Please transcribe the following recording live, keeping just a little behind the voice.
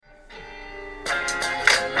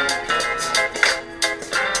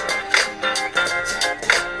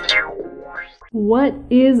What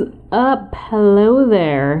is up? Hello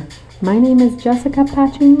there. My name is Jessica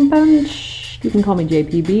Patching Bunch. You can call me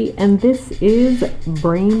JPB, and this is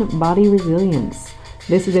Brain Body Resilience.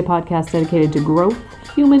 This is a podcast dedicated to growth,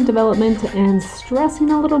 human development, and stressing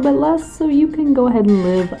a little bit less so you can go ahead and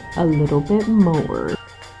live a little bit more.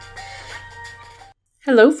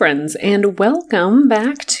 Hello, friends, and welcome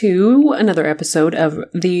back to another episode of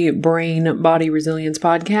the Brain Body Resilience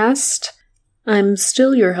podcast. I'm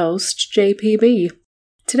still your host, JPB.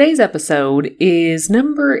 Today's episode is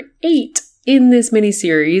number 8 in this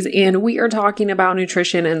mini-series, and we are talking about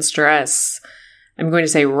nutrition and stress. I'm going to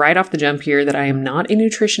say right off the jump here that I am not a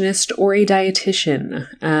nutritionist or a dietitian.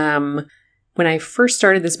 When I first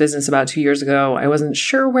started this business about 2 years ago, I wasn't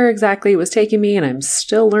sure where exactly it was taking me, and I'm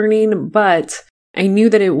still learning, but I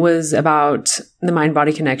knew that it was about the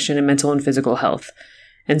mind-body connection and mental and physical health.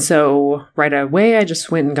 And so right away, I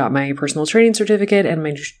just went and got my personal training certificate and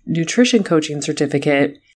my nutrition coaching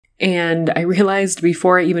certificate. And I realized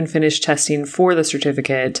before I even finished testing for the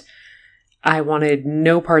certificate, I wanted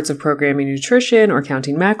no parts of programming nutrition or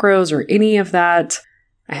counting macros or any of that.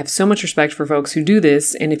 I have so much respect for folks who do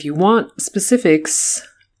this. And if you want specific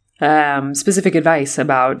advice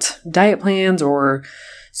about diet plans or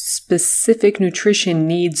specific nutrition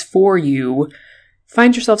needs for you,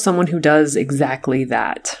 find yourself someone who does exactly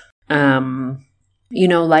that.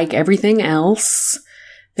 Like everything else,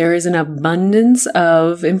 there is an abundance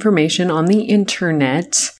of information on the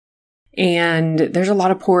internet, and there's a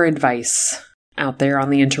lot of poor advice out there on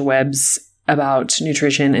the interwebs about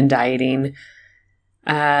nutrition and dieting.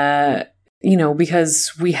 Because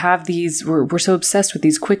we have these, we're so obsessed with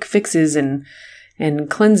these quick fixes and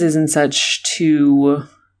cleanses and such to,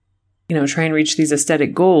 try and reach these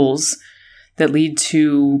aesthetic goals that lead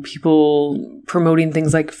to people promoting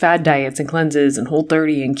things like fad diets and cleanses and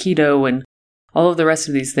Whole30 and keto and all of the rest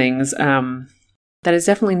of these things. That is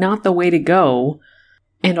definitely not the way to go,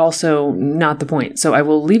 and also not the point. So I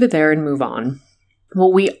will leave it there and move on.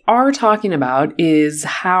 What we are talking about is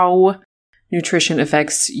how nutrition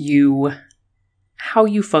affects you, how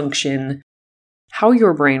you function, how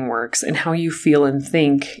your brain works, and how you feel and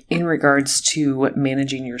think in regards to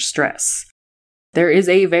managing your stress. There is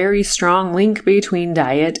a very strong link between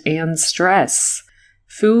diet and stress.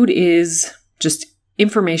 Food is just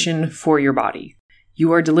information for your body.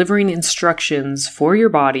 You are delivering instructions for your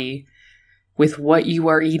body with what you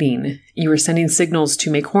are eating. You are sending signals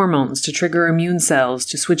to make hormones, to trigger immune cells,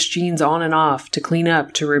 to switch genes on and off, to clean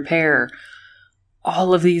up, to repair.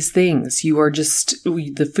 All of these things. You are just,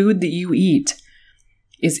 the food that you eat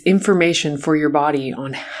is information for your body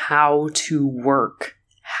on how to work,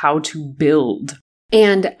 how to build.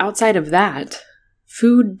 And outside of that,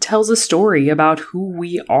 food tells a story about who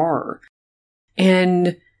we are.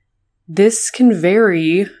 And this can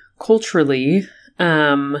vary culturally.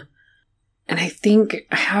 And I think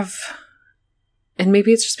and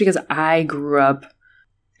maybe it's just because I grew up,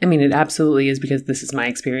 it absolutely is because this is my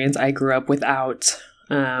experience. I grew up without,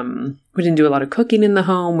 we didn't do a lot of cooking in the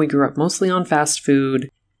home. We grew up mostly on fast food.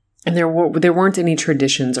 And there weren't any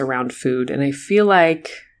traditions around food. And I feel like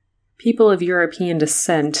people of European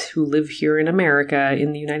descent who live here in America,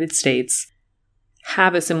 in the United States,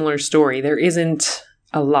 have a similar story. There isn't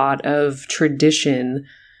a lot of tradition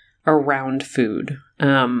around food.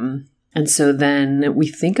 And so then we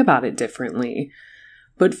think about it differently.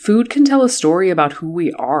 But food can tell a story about who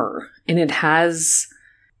we are. And it has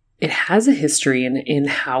a history in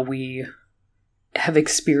how we have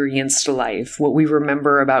experienced life, what we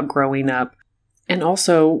remember about growing up, and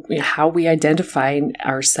also how we identify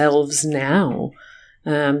ourselves now.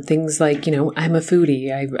 Things like, I'm a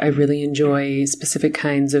foodie. I really enjoy specific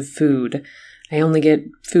kinds of food. I only get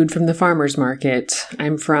food from the farmer's market.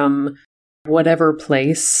 I'm from whatever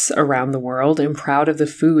place around the world. I'm proud of the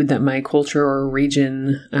food that my culture or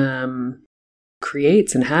region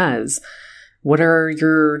creates and has. What are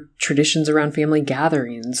your traditions around family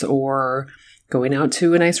gatherings, or going out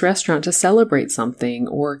to a nice restaurant to celebrate something,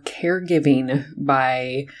 or caregiving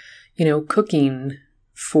by, cooking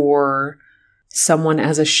for someone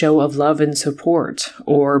as a show of love and support,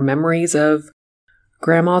 or memories of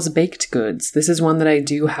grandma's baked goods. This is one that I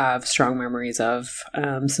do have strong memories of,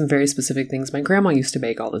 some very specific things my grandma used to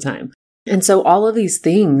bake all the time. And so all of these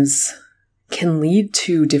things can lead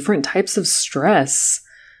to different types of stress,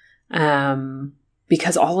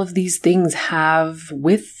 because all of these things have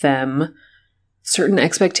with them certain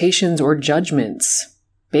expectations or judgments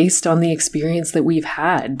based on the experience that we've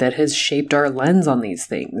had that has shaped our lens on these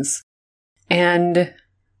things. And,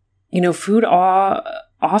 food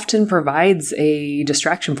often provides a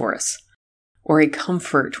distraction for us or a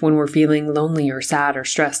comfort when we're feeling lonely or sad or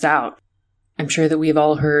stressed out. I'm sure that we've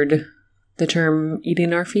all heard the term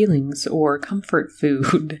eating our feelings or comfort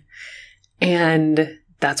food. And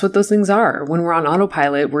that's what those things are. When we're on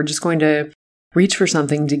autopilot, we're just going to reach for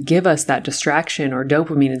something to give us that distraction or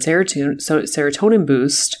dopamine and serotonin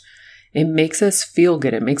boost. It makes us feel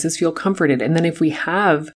good. It makes us feel comforted. And then if we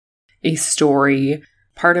have a story,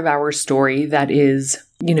 part of our story that is,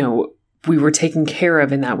 we were taken care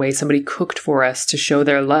of in that way, somebody cooked for us to show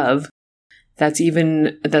their love, that's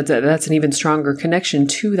an even stronger connection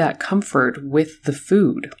to that comfort with the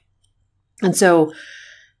food. And so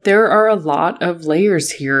there are a lot of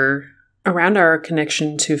layers here around our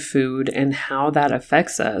connection to food and how that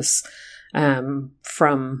affects us,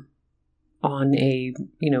 from on a,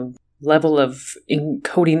 level of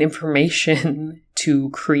encoding information to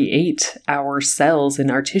create our cells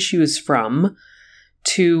and our tissues from,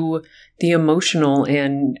 to the emotional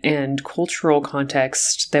and cultural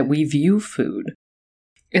context that we view food.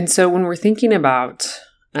 And so when we're thinking about,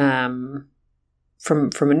 from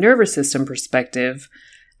a nervous system perspective,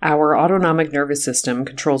 our autonomic nervous system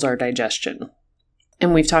controls our digestion.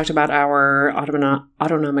 And we've talked about our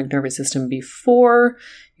autonomic nervous system before.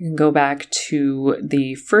 You can go back to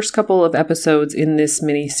the first couple of episodes in this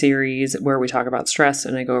mini series where we talk about stress,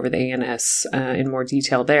 and I go over the ANS in more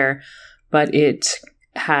detail there. But it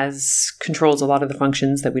controls a lot of the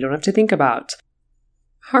functions that we don't have to think about.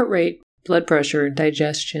 Heart rate, blood pressure,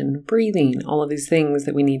 digestion, breathing, all of these things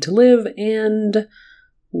that we need to live, and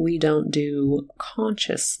we don't do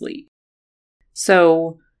consciously.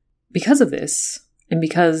 So because of this, and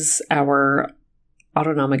because our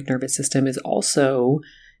autonomic nervous system is also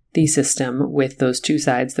the system with those two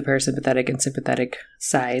sides, the parasympathetic and sympathetic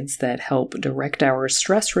sides that help direct our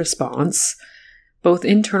stress response, both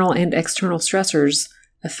internal and external stressors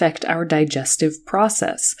affect our digestive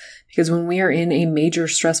process. Because when we are in a major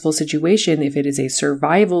stressful situation, if it is a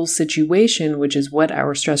survival situation, which is what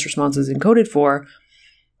our stress response is encoded for,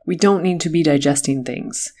 we don't need to be digesting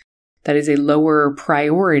things. That is a lower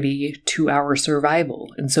priority to our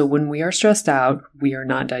survival. And so when we are stressed out, we are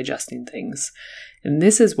not digesting things. And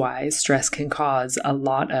this is why stress can cause a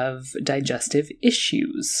lot of digestive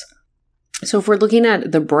issues. So if we're looking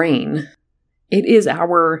at the brain, it is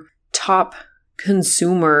our top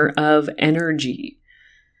consumer of energy.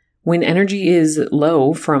 When energy is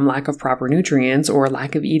low from lack of proper nutrients or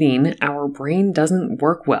lack of eating, our brain doesn't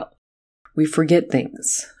work well. We forget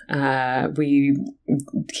things. We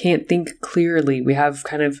can't think clearly. We have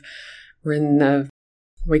we're in the,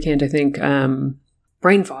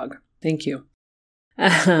 brain fog. Thank you.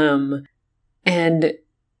 And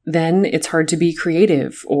then it's hard to be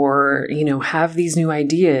creative or, have these new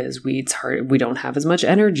ideas. We don't have as much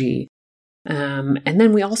energy. And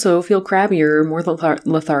then we also feel crabbier, more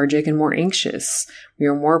lethargic, and more anxious. We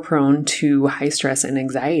are more prone to high stress and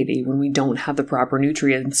anxiety when we don't have the proper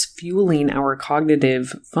nutrients fueling our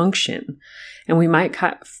cognitive function. And we might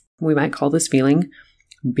call this feeling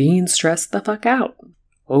being stressed the fuck out,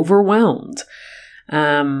 overwhelmed.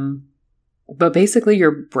 But basically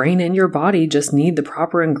your brain and your body just need the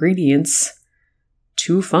proper ingredients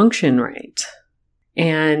to function right.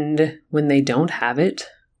 And when they don't have it,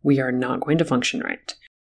 we are not going to function right.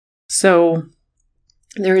 So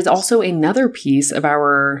there is also another piece of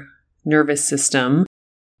our nervous system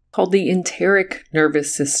called the enteric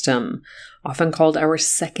nervous system, often called our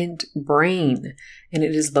second brain, and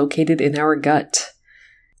it is located in our gut.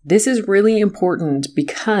 This is really important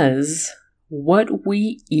because what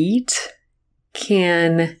we eat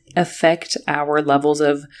can affect our levels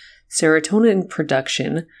of serotonin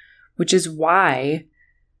production, which is why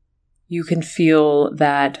you can feel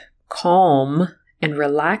that calm and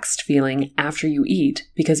relaxed feeling after you eat,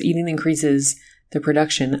 because eating increases the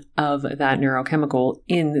production of that neurochemical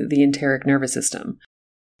in the enteric nervous system.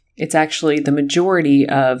 It's actually the majority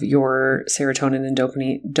of your serotonin and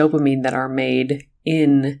dopamine that are made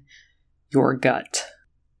in your gut,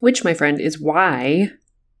 which, my friend, is why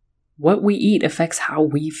what we eat affects how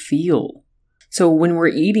we feel. So when we're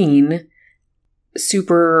eating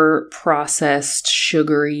super processed,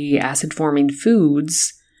 sugary, acid-forming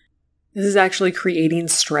foods, this is actually creating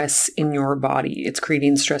stress in your body. It's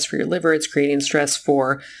creating stress for your liver. It's creating stress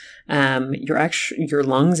for your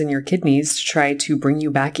lungs and your kidneys to try to bring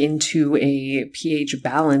you back into a pH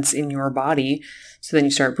balance in your body. So then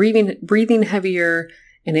you start breathing heavier,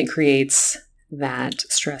 and it creates that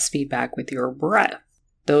stress feedback with your breath.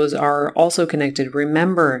 Those are also connected.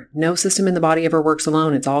 Remember, no system in the body ever works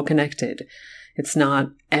alone. It's all connected. It's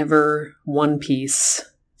not ever one piece,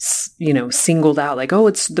 singled out like, oh,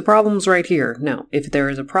 it's the problem's right here. No, if there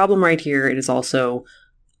is a problem right here, it is also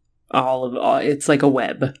it's like a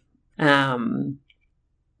web.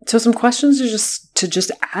 So some questions to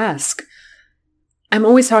just ask. I'm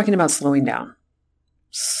always talking about slowing down.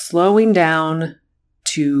 Slowing down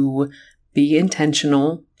to be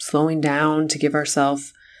intentional, slowing down to give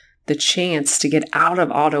ourselves the chance to get out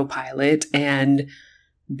of autopilot and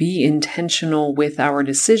be intentional with our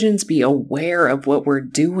decisions, be aware of what we're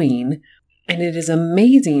doing. And it is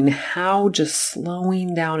amazing how just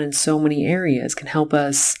slowing down in so many areas can help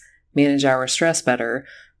us manage our stress better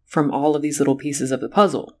from all of these little pieces of the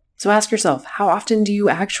puzzle. So ask yourself, how often do you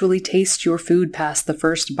actually taste your food past the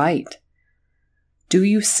first bite? Do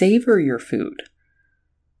you savor your food?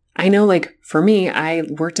 I know, like, for me, I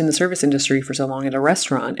worked in the service industry for so long at a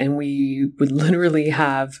restaurant, and we would literally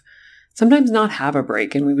sometimes not have a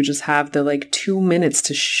break, and we would just have the 2 minutes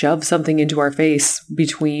to shove something into our face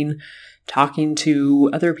between talking to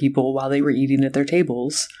other people while they were eating at their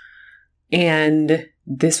tables. And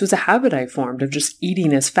this was a habit I formed of just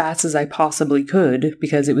eating as fast as I possibly could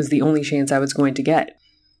because it was the only chance I was going to get.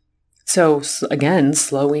 So again,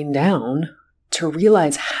 slowing down to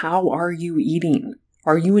realize, how are you eating?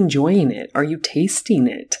 Are you enjoying it? Are you tasting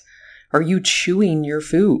it? Are you chewing your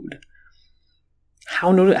food?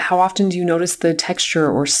 How often do you notice the texture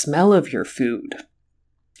or smell of your food?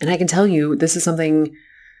 And I can tell you, this is something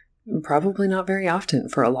probably not very often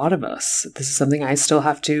for a lot of us. This is something I still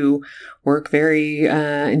have to work very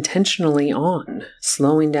intentionally on.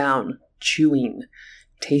 Slowing down, chewing,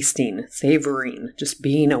 tasting, savoring, just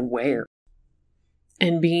being aware.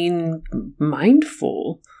 And being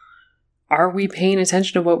mindful. Are we paying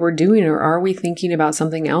attention to what we're doing, or are we thinking about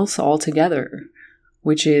something else altogether?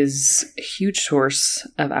 Which is a huge source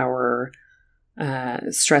of our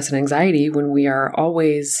stress and anxiety when we are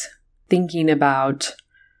always thinking about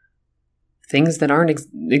things that aren't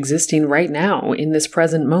existing right now in this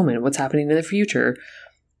present moment. What's happening in the future?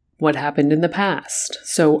 What happened in the past?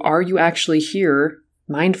 So are you actually here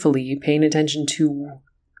mindfully paying attention to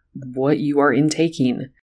what you are intaking?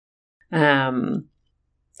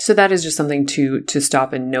 So that is just something to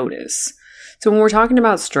stop and notice. So when we're talking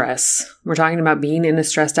about stress, we're talking about being in a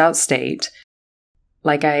stressed out state.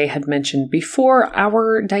 Like I had mentioned before,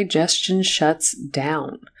 our digestion shuts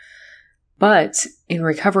down. But in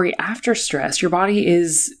recovery after stress, your body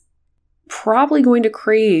is probably going to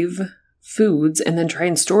crave foods and then try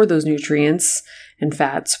and store those nutrients and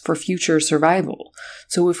fats for future survival.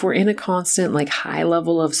 So if we're in a constant high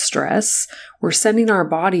level of stress, we're sending our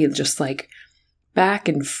body just back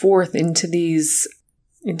and forth into these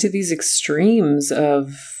extremes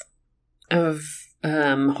of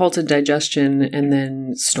halted digestion and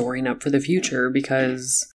then storing up for the future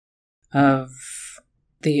because of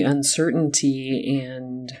the uncertainty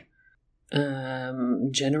and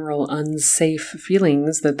general unsafe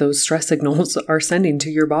feelings that those stress signals are sending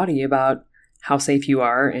to your body about how safe you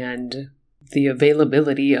are and the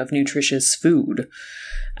availability of nutritious food.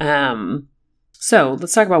 So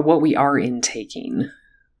let's talk about what we are intaking.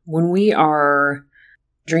 When we are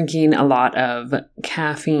drinking a lot of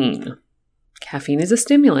caffeine, caffeine is a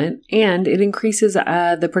stimulant and it increases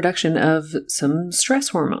the production of some stress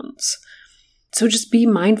hormones. So just be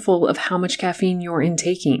mindful of how much caffeine you're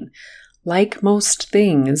intaking. Like most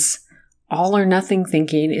things, all or nothing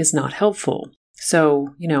thinking is not helpful.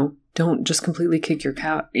 So, don't just completely kick your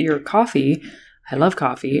coffee. I love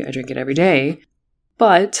coffee. I drink it every day.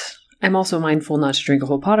 But I'm also mindful not to drink a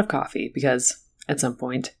whole pot of coffee because at some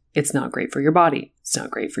point it's not great for your body. It's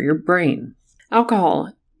not great for your brain.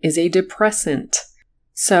 Alcohol is a depressant.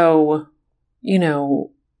 So,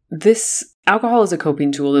 this alcohol is a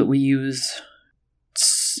coping tool that we use.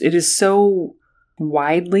 It is so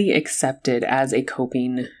widely accepted as a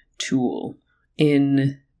coping tool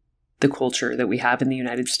in the culture that we have in the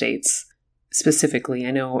United States. Specifically,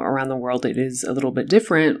 I know around the world it is a little bit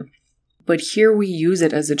different, but here we use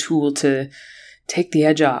it as a tool to take the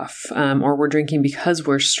edge off, or we're drinking because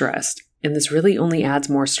we're stressed. And this really only adds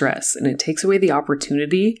more stress, and it takes away the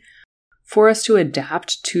opportunity for us to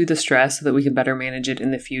adapt to the stress so that we can better manage it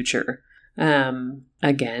in the future.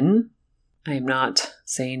 Again, I am not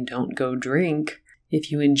saying don't go drink.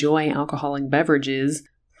 If you enjoy alcoholic beverages,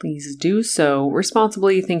 please do so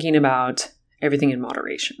responsibly, thinking about everything in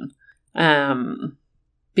moderation.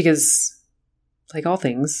 Because, like all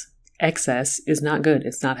things, excess is not good.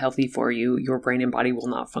 It's not healthy for you. Your brain and body will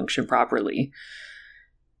not function properly.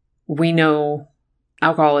 We know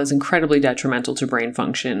alcohol is incredibly detrimental to brain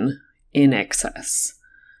function in excess.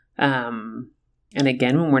 And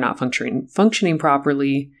again, when we're not functioning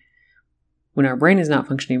properly, when our brain is not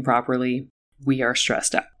functioning properly, we are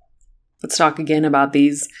stressed out. Let's talk again about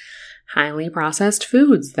these highly processed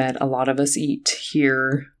foods that a lot of us eat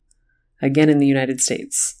here, again in the United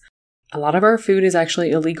States. a lot of our food is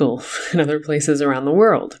actually illegal in other places around the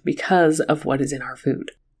world because of what is in our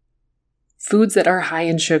food. Foods that are high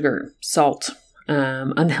in sugar, salt,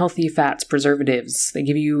 unhealthy fats, preservatives, they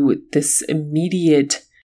give you this immediate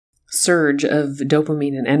surge of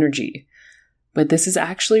dopamine and energy. But this is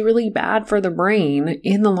actually really bad for the brain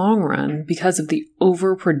in the long run because of the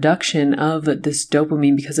overproduction of this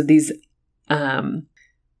dopamine, because of these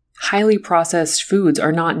highly processed foods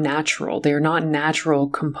are not natural. They are not natural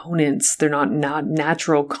components. They're not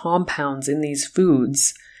natural compounds in these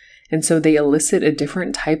foods. And so they elicit a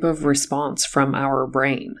different type of response from our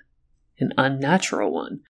brain, an unnatural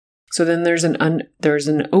one. So then there's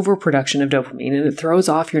an overproduction of dopamine, and it throws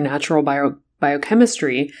off your natural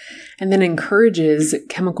biochemistry and then encourages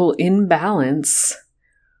chemical imbalance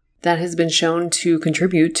that has been shown to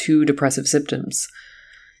contribute to depressive symptoms.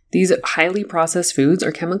 These highly processed foods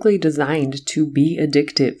are chemically designed to be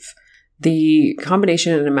addictive. The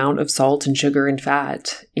combination and amount of salt and sugar and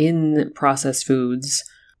fat in processed foods,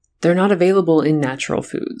 they're not available in natural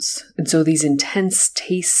foods. And so these intense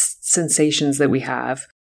taste sensations that we have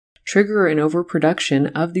trigger an overproduction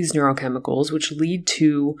of these neurochemicals, which lead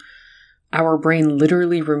to our brain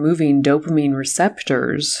literally removing dopamine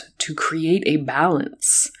receptors to create a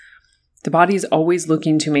balance. The body is always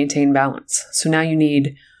looking to maintain balance. So now you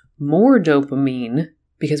need more dopamine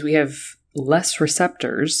because we have less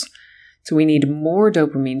receptors. So we need more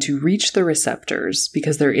dopamine to reach the receptors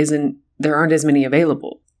because there aren't as many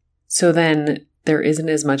available. So then there isn't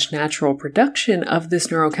as much natural production of this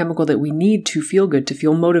neurochemical that we need to feel good, to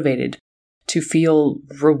feel motivated, to feel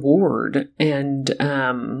reward, and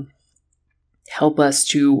help us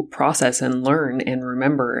to process and learn and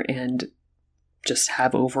remember and just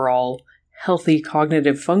have overall healthy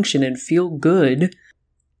cognitive function and feel good.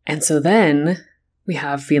 And so then we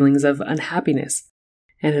have feelings of unhappiness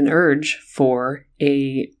and an urge for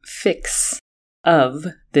a fix of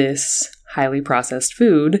this highly processed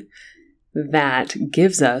food that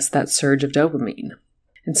gives us that surge of dopamine.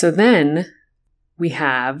 And so then we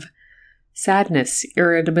have sadness,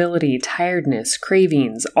 irritability, tiredness,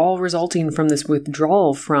 cravings, all resulting from this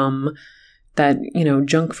withdrawal from that,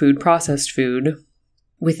 junk food, processed food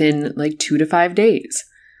within like 2 to 5 days.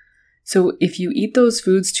 So if you eat those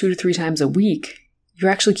foods 2 to 3 times a week, you're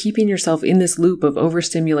actually keeping yourself in this loop of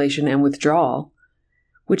overstimulation and withdrawal,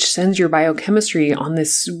 which sends your biochemistry on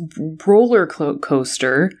this roller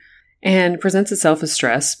coaster and presents itself as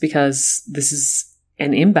stress because this is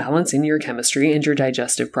an imbalance in your chemistry and your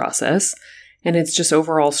digestive process. And it's just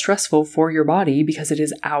overall stressful for your body because it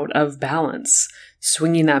is out of balance,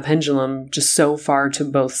 swinging that pendulum just so far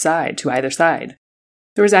to either side.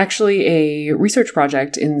 There was actually a research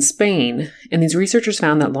project in Spain, and these researchers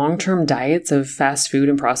found that long-term diets of fast food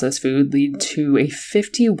and processed food lead to a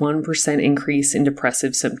 51% increase in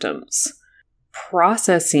depressive symptoms.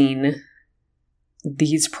 Processing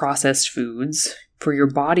these processed foods, for your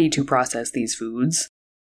body to process these foods,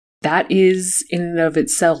 that is in and of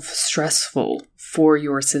itself stressful for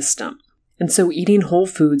your system. And so eating whole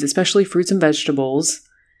foods, especially fruits and vegetables,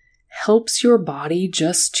 helps your body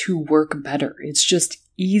just to work better. It's just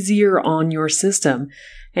easier on your system,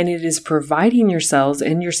 and it is providing your cells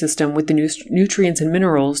and your system with the nutrients and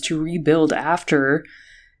minerals to rebuild after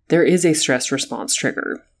there is a stress response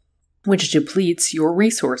trigger, which depletes your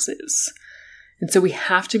resources. And so we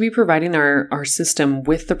have to be providing our system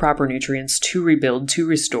with the proper nutrients to rebuild, to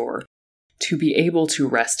restore, to be able to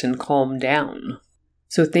rest and calm down.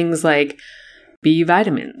 So things like B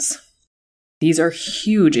vitamins. These are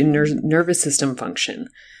huge in nervous system function.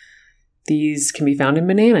 These can be found in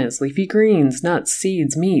bananas, leafy greens, nuts,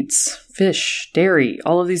 seeds, meats, fish, dairy,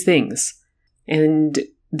 all of these things. And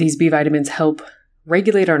these B vitamins help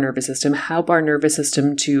regulate our nervous system, help our nervous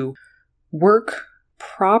system to work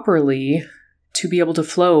properly, to be able to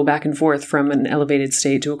flow back and forth from an elevated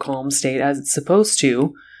state to a calm state as it's supposed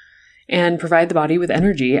to, and provide the body with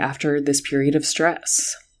energy after this period of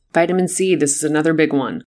stress. Vitamin C, this is another big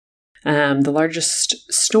one. The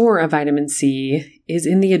largest store of vitamin C is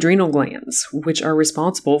in the adrenal glands, which are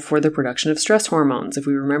responsible for the production of stress hormones. If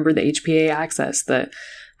we remember the HPA axis, the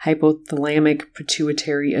hypothalamic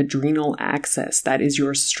pituitary adrenal axis, that is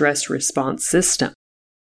your stress response system.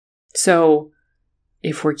 So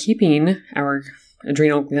if we're keeping our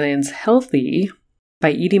adrenal glands healthy by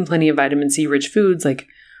eating plenty of vitamin C rich foods like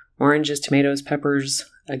oranges, tomatoes, peppers,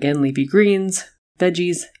 again, leafy greens,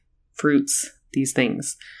 veggies, fruits, these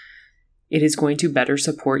things, it is going to better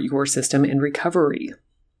support your system and recovery.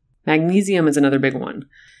 Magnesium is another big one.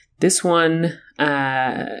 This one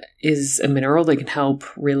is a mineral that can help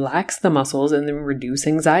relax the muscles and then reduce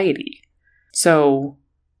anxiety. So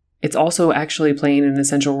it's also actually playing an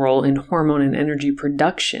essential role in hormone and energy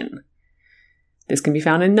production. This can be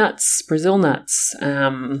found in nuts, Brazil nuts,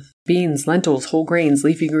 beans, lentils, whole grains,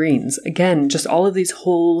 leafy greens. Again, just all of these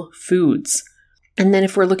whole foods. And then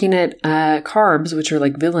if we're looking at carbs, which are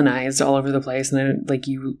like villainized all over the place, and then like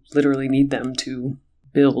you literally need them to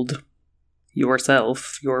build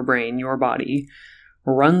yourself, your brain, your body,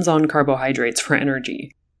 runs on carbohydrates for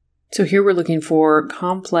energy. So here we're looking for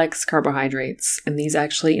complex carbohydrates, and these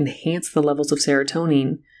actually enhance the levels of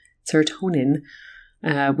serotonin,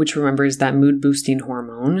 which remember is that mood-boosting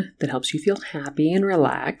hormone that helps you feel happy and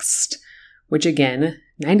relaxed, which again,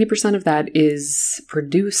 90% of that is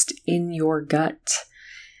produced in your gut.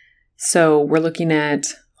 So we're looking at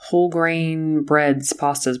whole grain breads,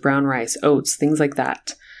 pastas, brown rice, oats, things like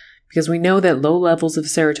that. Because we know that low levels of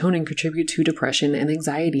serotonin contribute to depression and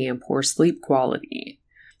anxiety and poor sleep quality.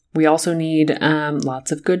 We also need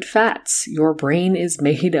lots of good fats. Your brain is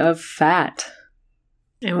made of fat.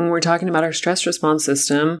 And when we're talking about our stress response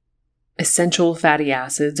system, essential fatty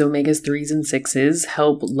acids, omegas 3s and 6s,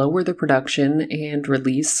 help lower the production and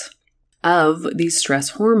release of these stress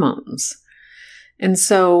hormones. And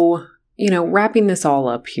so, wrapping this all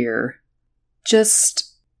up here,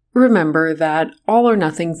 just remember that all or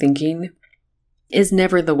nothing thinking is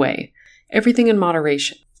never the way. Everything in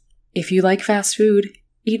moderation. If you like fast food,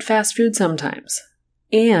 eat fast food sometimes.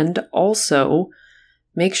 And also,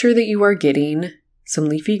 make sure that you are getting some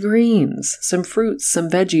leafy greens, some fruits, some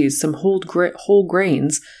veggies, some whole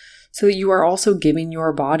grains, so that you are also giving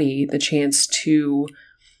your body the chance to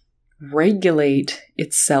regulate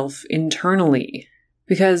itself internally.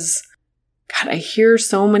 Because, God, I hear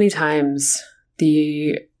so many times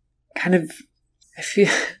the kind of, I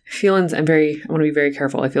want to be very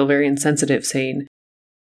careful. I feel very insensitive saying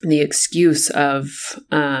the excuse of,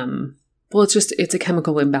 it's a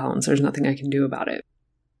chemical imbalance. There's nothing I can do about it.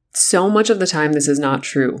 So much of the time, this is not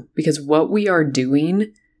true, because what we are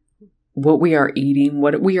doing, what we are eating,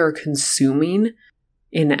 what we are consuming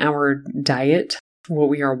in our diet, what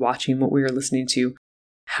we are watching, what we are listening to,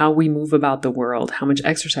 how we move about the world, how much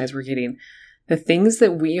exercise we're getting, the things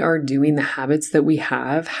that we are doing, the habits that we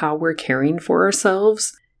have, how we're caring for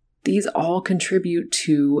ourselves, these all contribute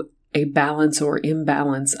to a balance or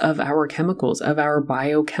imbalance of our chemicals, of our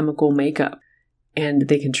biochemical makeup. And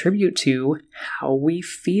they contribute to how we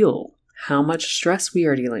feel, how much stress we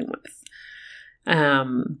are dealing with,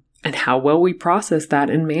 and how well we process that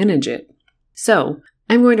and manage it. So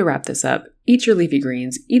I'm going to wrap this up. Eat your leafy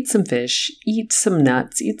greens, eat some fish, eat some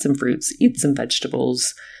nuts, eat some fruits, eat some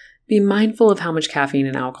vegetables. Be mindful of how much caffeine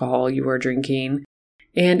and alcohol you are drinking.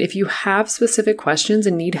 And if you have specific questions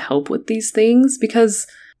and need help with these things, because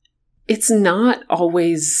it's not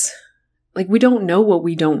always, we don't know what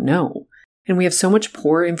we don't know. And we have so much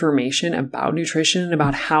poor information about nutrition and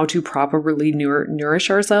about how to properly nourish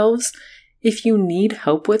ourselves. If you need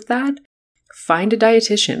help with that, find a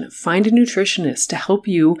dietitian, find a nutritionist to help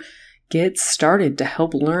you get started, to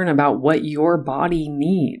help learn about what your body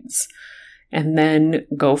needs, and then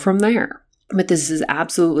go from there. But this is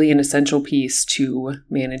absolutely an essential piece to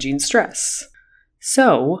managing stress.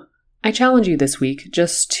 So I challenge you this week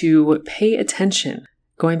just to pay attention,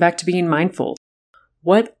 going back to being mindful.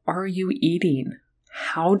 What are you eating?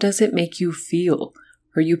 How does it make you feel?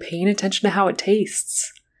 Are you paying attention to how it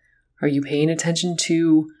tastes? Are you paying attention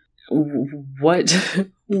to what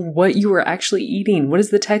you are actually eating? What is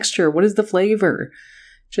the texture? What is the flavor?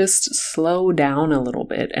 Just slow down a little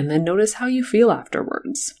bit and then notice how you feel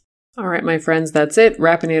afterwards. All right, my friends, that's it.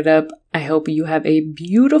 Wrapping it up. I hope you have a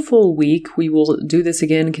beautiful week. We will do this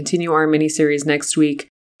again, continue our mini-series next week.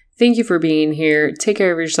 Thank you for being here. Take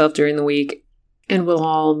care of yourself during the week. And we'll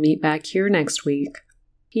all meet back here next week.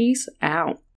 Peace out.